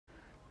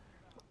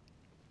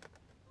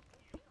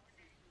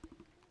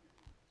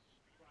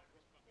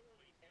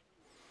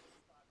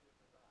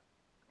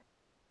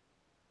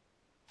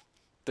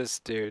This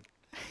dude.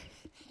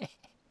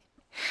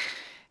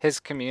 His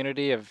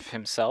community of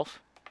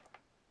himself.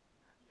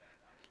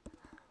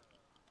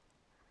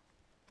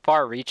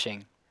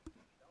 Far-reaching.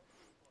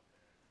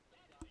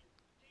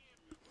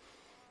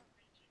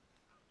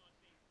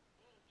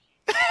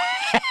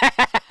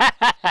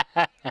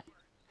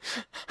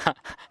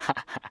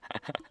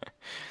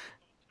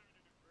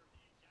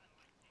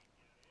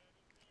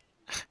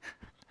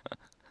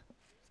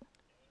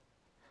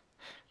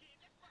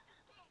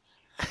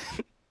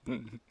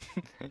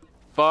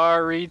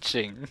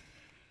 Far-reaching.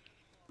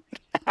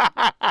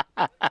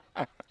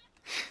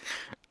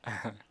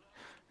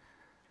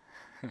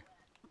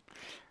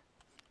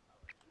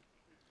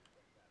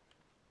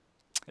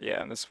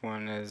 Yeah, this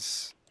one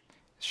is...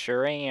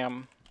 Sure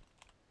am.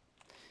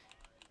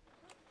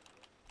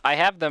 I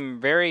have them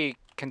very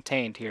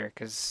contained here,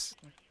 because...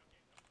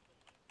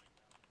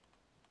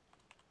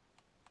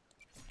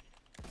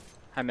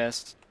 I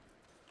missed.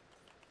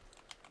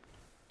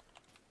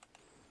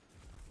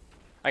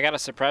 I got a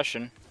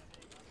suppression.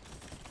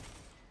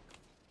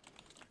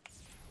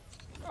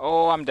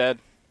 Oh, I'm dead.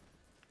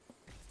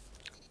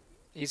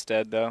 He's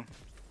dead, though.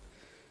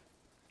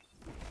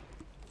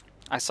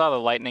 I saw the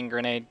lightning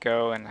grenade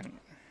go, and then...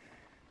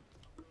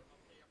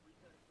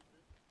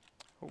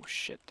 Oh,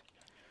 shit.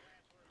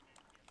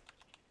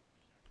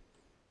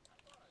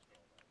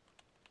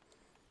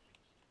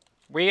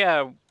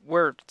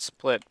 We're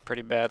split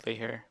pretty badly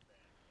here.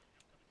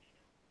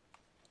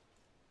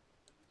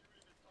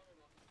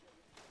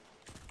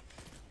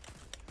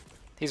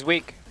 He's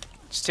weak.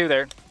 There's two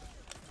there.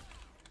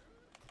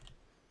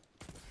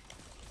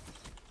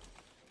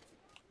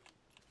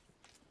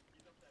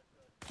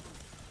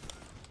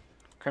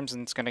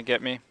 Crimson's gonna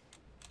get me.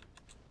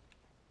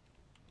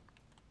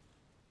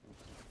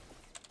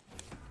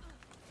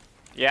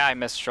 Yeah, I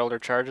missed shoulder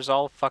charges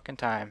all fucking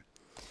time.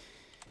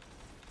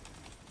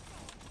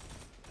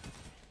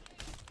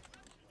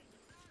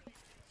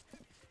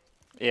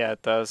 Yeah,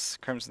 it does.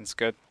 Crimson's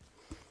good.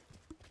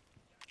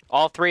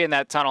 All three in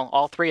that tunnel.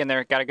 All three in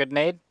there. Got a good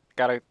nade?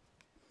 Got a...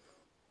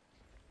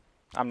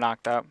 I'm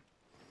knocked out.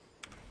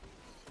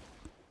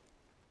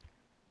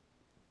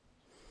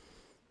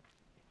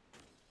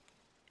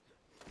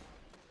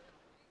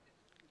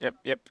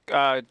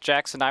 Yep.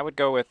 Jackson, I would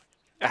go with...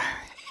 yeah,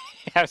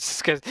 it's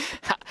just because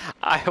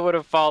I would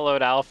have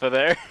followed Alpha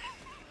there.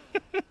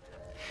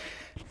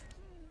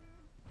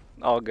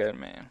 All good,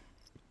 man.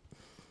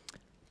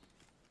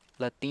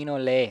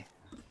 Latinolais.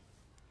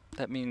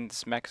 That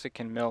means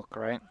Mexican milk,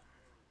 right?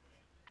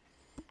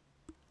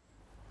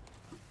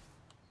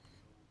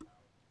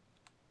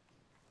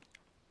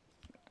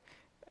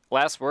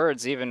 Last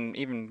word's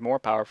even more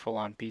powerful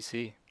on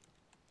PC.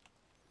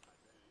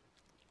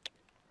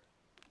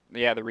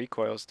 Yeah, the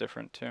recoil's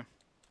different too.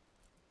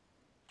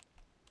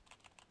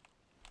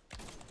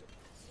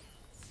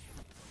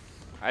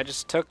 I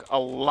just took a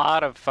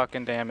lot of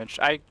fucking damage.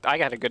 I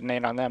got a good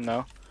nade on them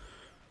though.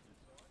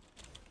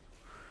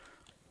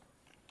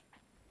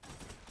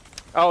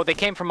 Oh, they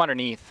came from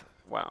underneath.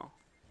 Wow.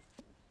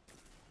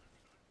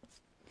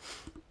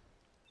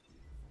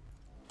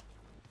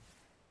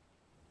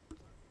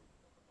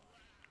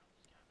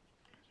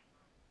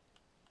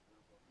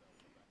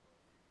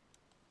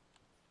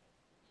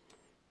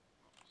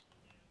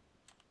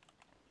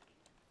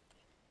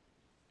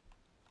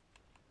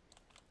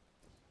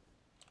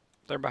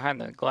 They're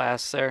behind the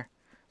glass there.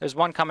 There's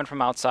one coming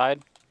from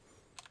outside.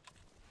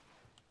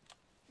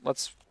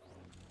 Let's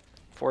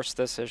force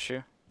this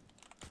issue.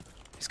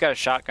 He's got a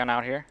shotgun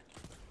out here.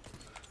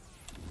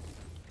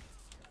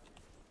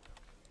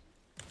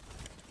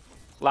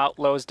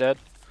 Low's dead.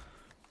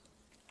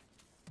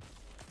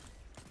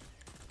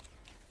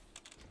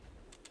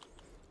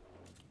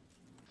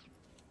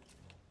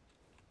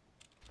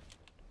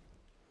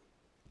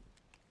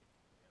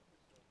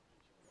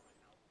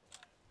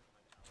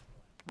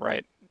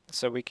 Right.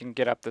 So we can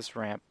get up this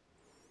ramp.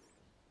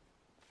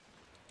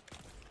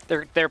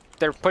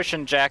 They're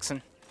pushing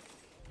Jackson.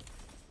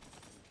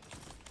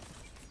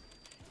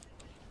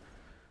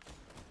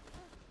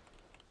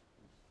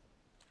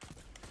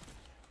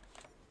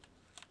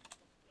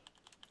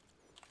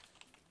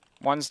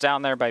 One's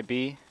down there by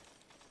B.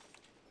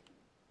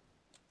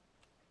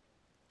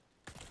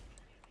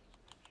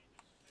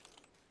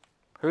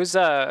 Who's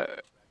on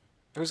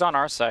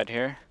our side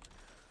here?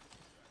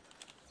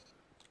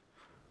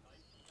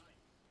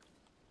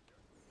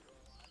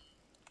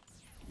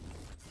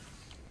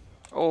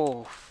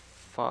 Oh,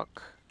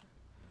 fuck.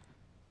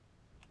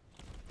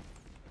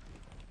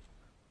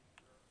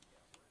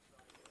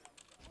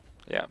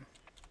 Yeah.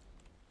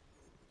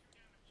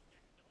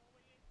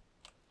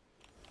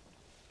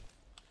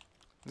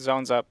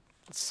 Zone's up.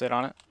 Let's sit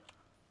on it.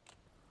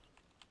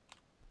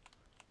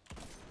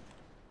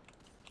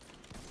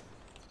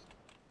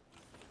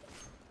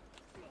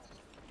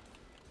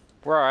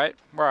 We're alright.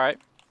 We're alright.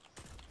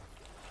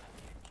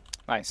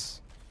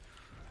 Nice.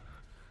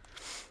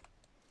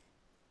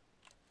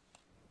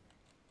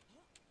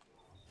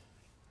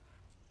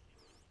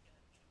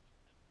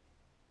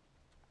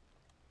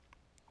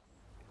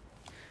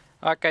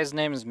 That guy's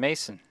name is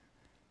Mason.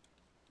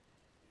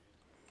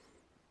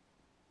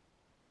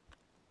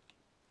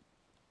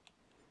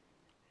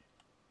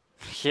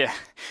 Yeah,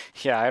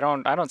 yeah. I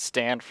don't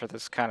stand for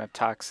this kind of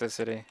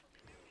toxicity.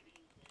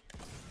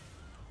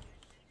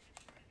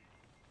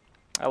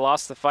 I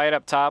lost the fight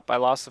up top. I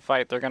lost the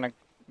fight. They're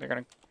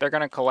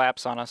gonna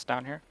collapse on us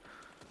down here.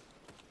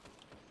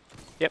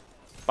 Yep,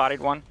 bodied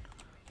one.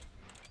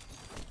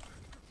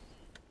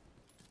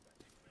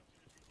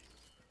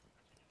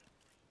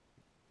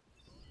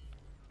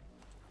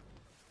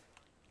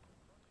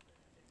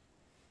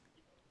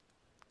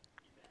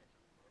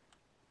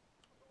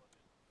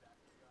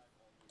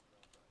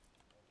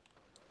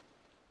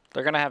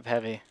 They're gonna have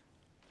heavy.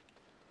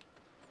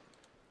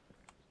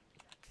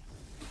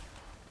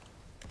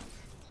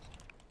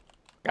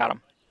 Got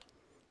him.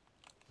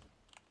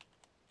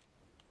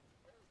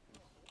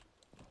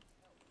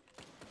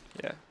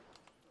 Yeah.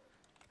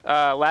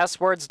 Last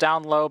words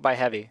down low by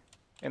heavy,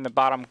 in the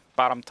bottom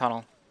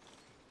tunnel.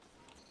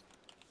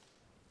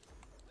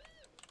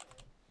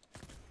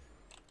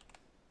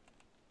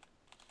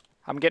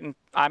 I'm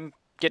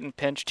getting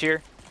pinched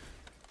here.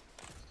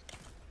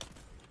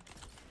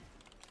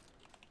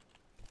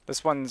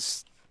 This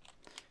one's.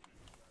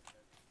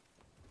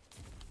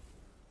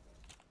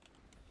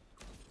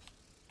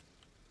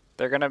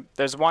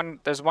 There's one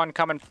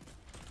coming.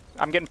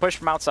 I'm getting pushed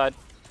from outside.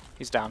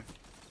 He's down.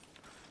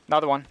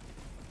 Another one.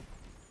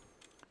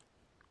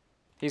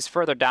 He's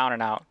further down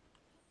and out.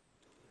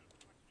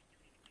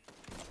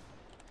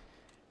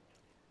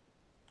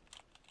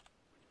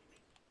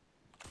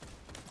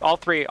 All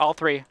three.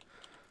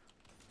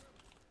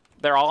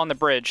 They're all on the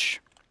bridge.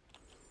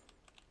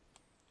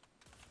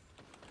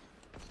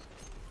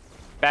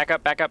 Back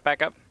up.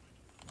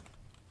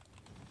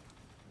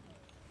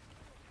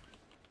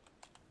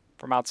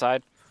 From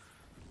outside.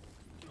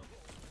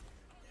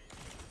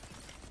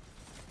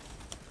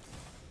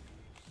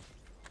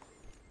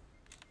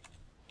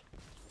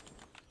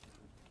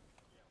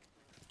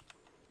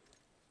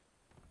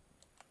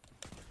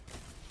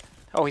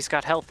 Oh, he's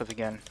got health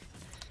again.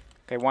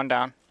 Okay, one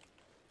down.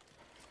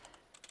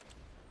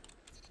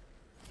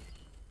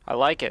 I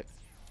like it.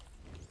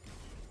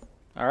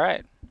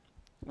 Alright.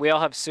 We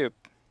all have soup.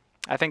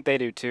 I think they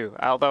do too.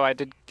 Although I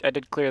did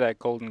clear that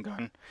golden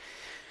gun.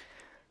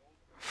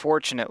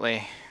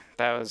 Fortunately.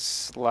 That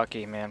was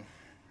lucky, man.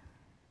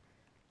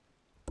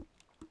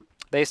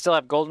 They still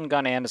have golden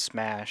gun and a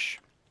smash.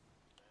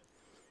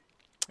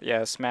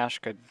 Yeah, a smash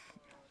could.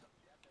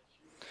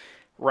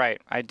 Right,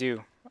 I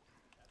do.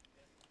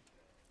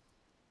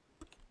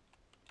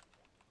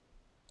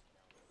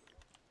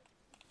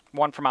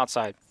 One from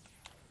outside.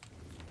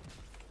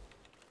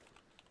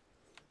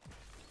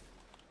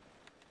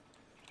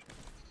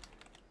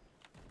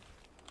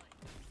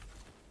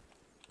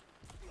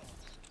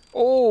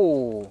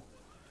 Oh!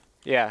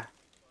 Yeah.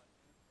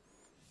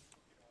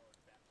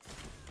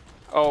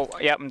 Oh,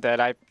 yep, I'm dead.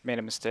 I made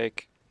a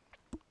mistake.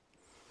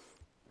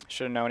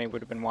 Should have known he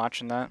would have been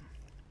watching that.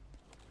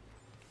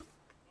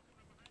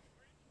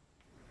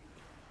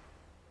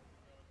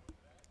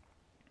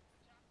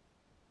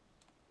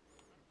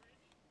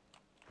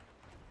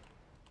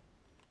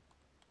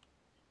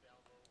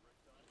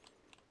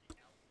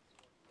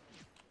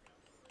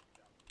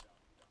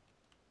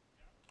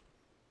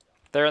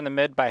 They're in the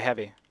mid by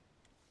heavy.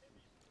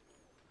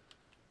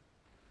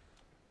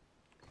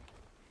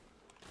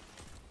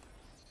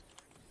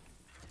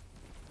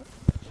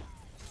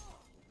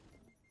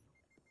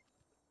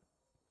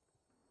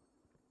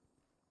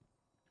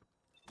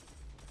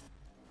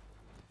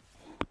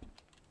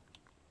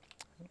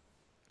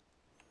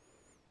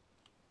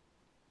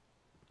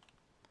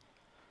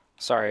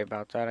 Sorry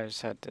about that. I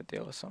just had to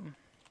deal with something.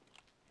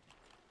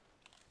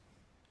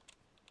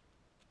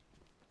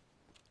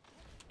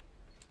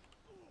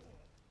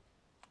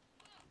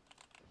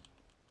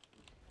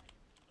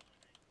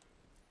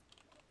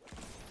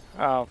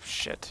 Oh,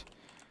 shit.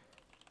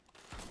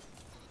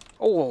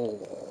 Oh.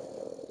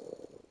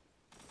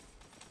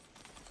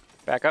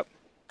 Back up.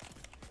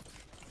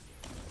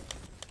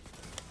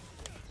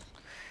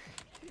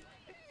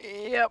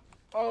 Yep.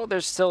 Oh,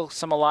 there's still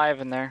some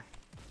alive in there.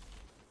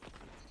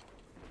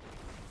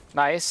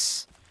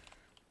 Nice.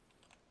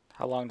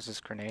 How long does this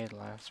grenade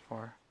last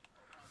for?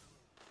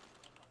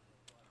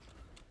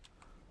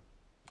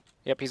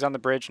 Yep, he's on the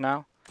bridge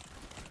now.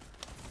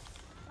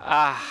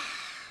 Ah.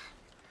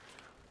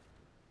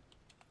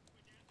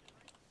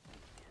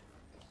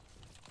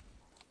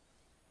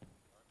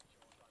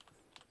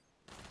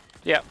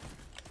 Yep.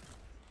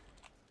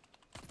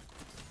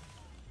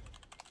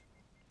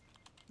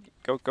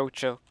 Go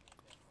chill.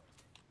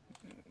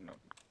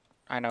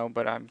 I know,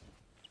 but I'm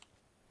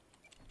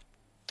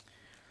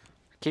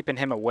keeping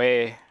him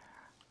away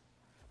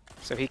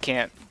so he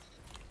can't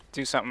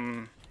do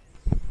something.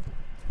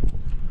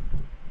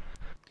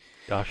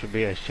 Y'all should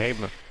be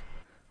ashamed of.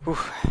 Whew.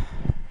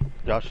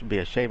 Y'all should be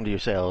ashamed of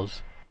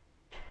yourselves.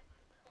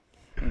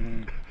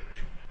 Mm.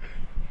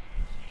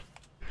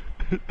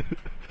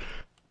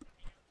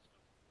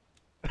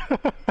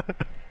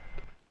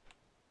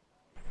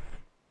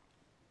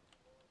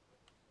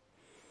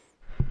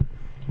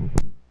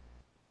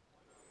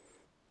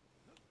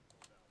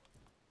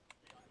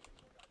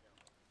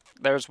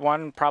 There's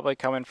one probably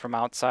coming from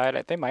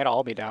outside. They might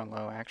all be down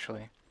low,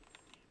 actually.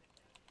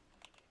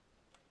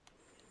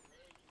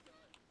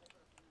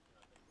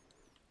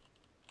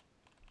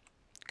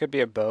 Could be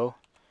a bow.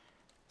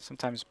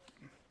 Sometimes.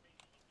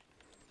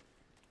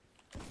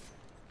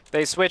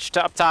 They switched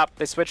to up top.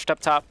 They switched up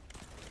top.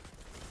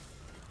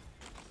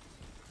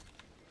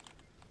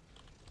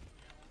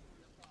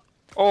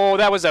 Oh,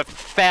 that was a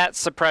fat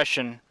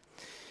suppression.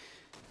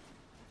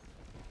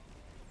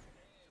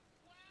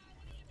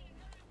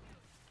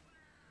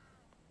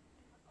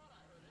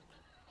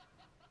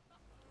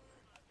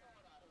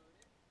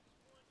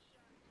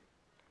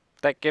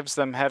 That gives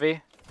them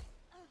heavy.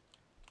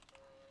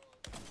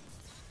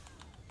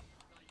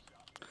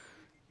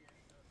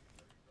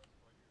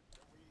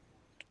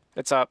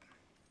 It's up.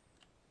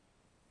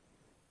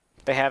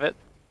 They have it.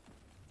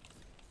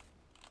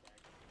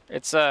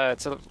 It's a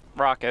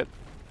rocket.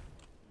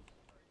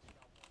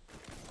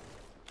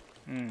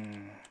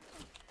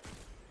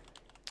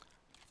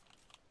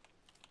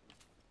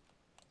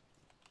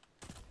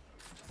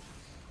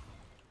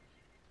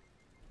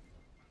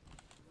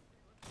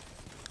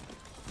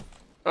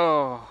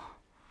 Oh.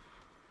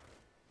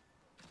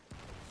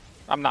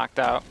 I'm knocked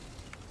out.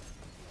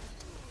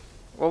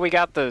 Well, we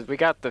got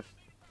the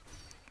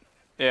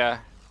yeah.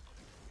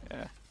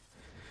 Yeah.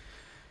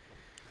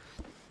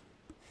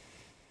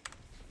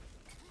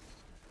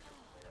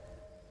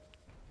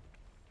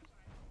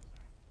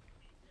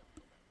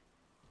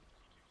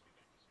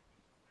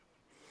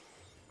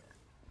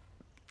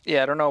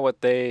 Yeah, I don't know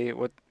what they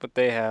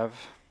have.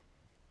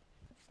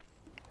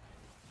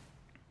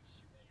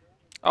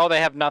 Oh,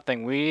 they have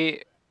nothing.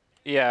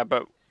 Yeah,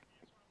 but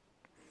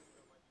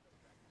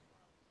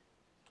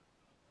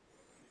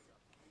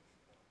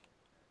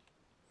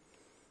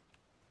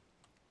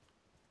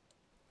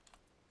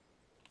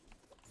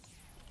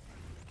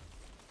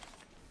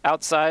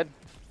outside.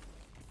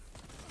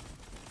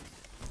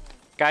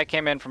 Guy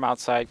came in from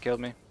outside,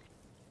 killed me.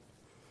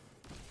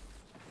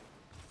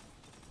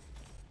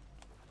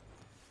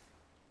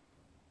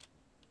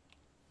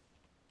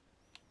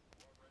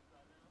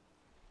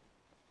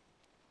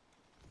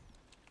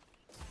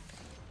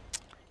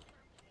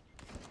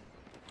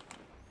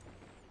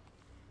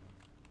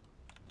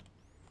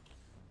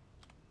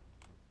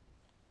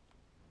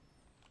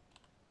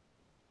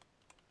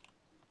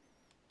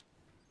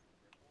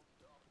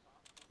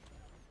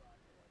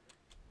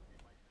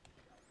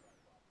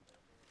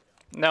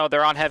 No,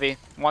 they're on heavy.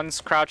 One's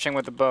crouching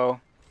with the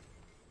bow.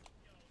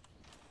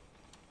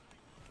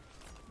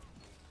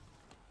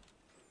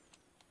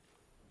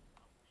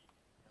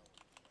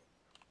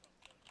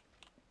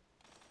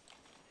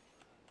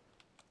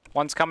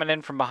 One's coming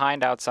in from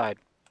behind outside.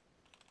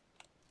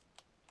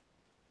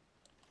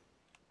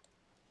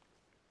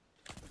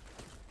 I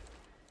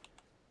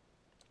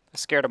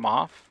scared him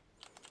off.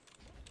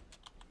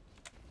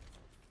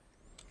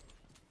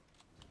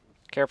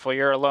 Careful,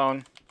 you're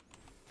alone.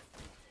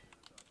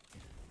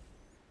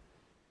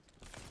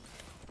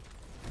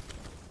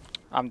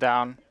 I'm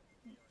down.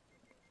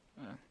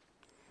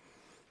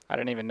 I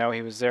didn't even know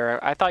he was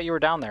there. I thought you were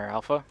down there,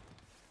 Alpha.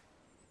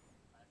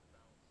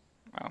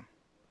 Oh.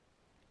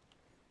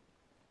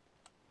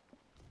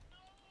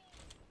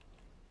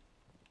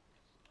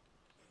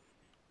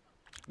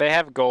 They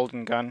have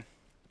golden gun.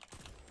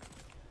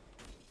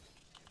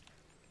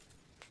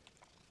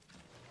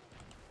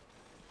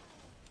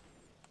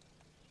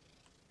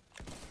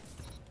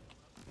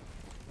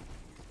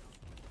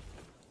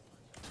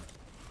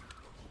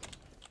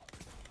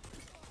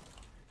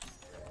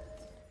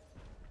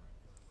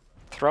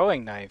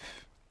 Throwing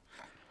knife.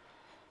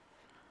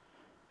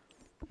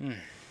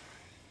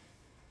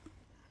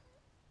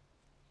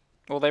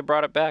 Well, they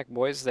brought it back,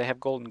 boys. They have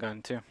golden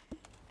gun, too.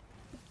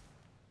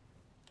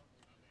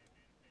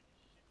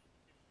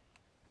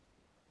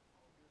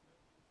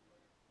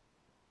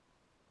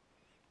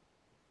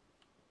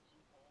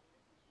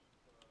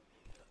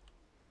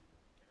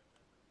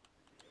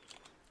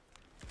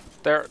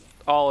 They're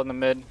all in the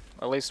mid.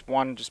 At least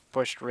one just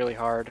pushed really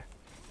hard.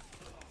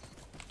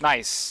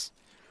 Nice.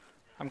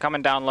 I'm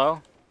coming down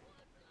low.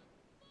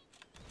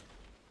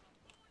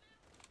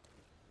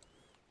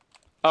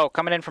 Oh,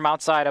 coming in from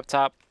outside up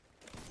top.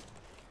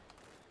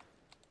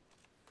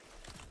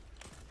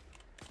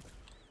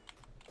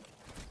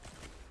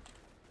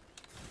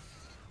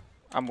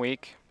 I'm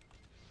weak.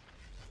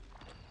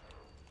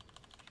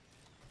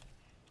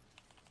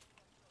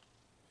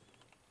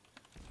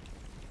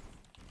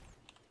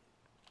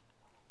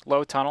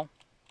 Low tunnel.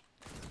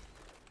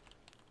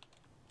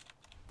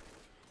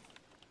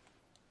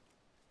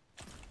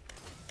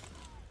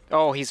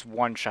 Oh, he's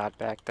one shot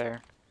back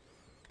there.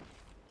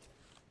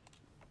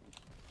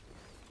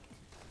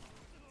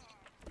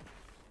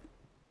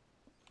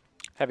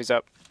 Heavy's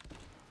up.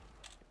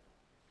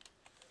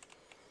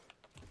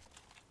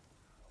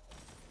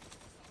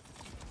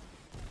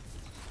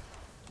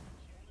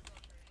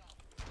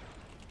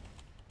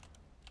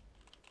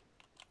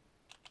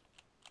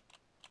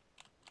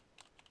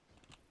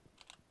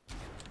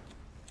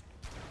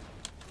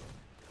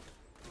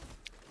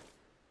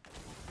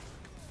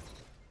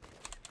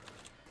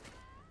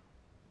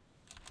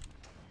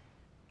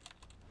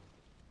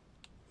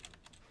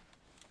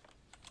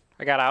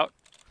 I got out.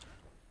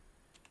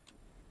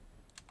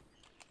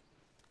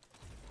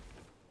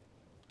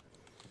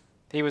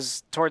 He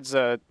was towards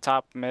the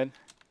top mid.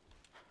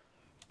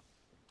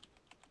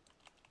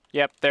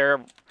 Yep,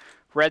 they're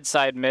red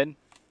side mid.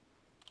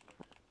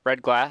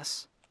 Red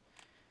glass.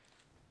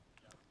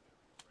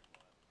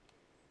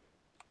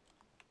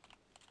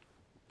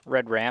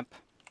 Red ramp.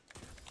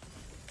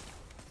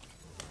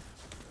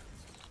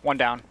 One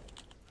down.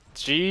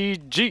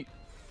 GG.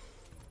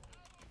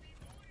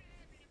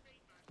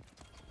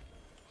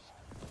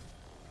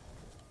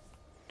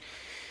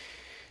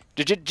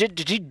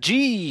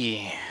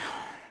 GG.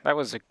 That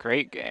was a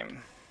great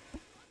game.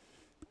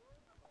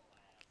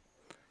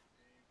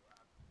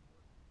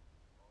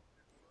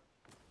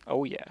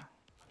 Oh yeah.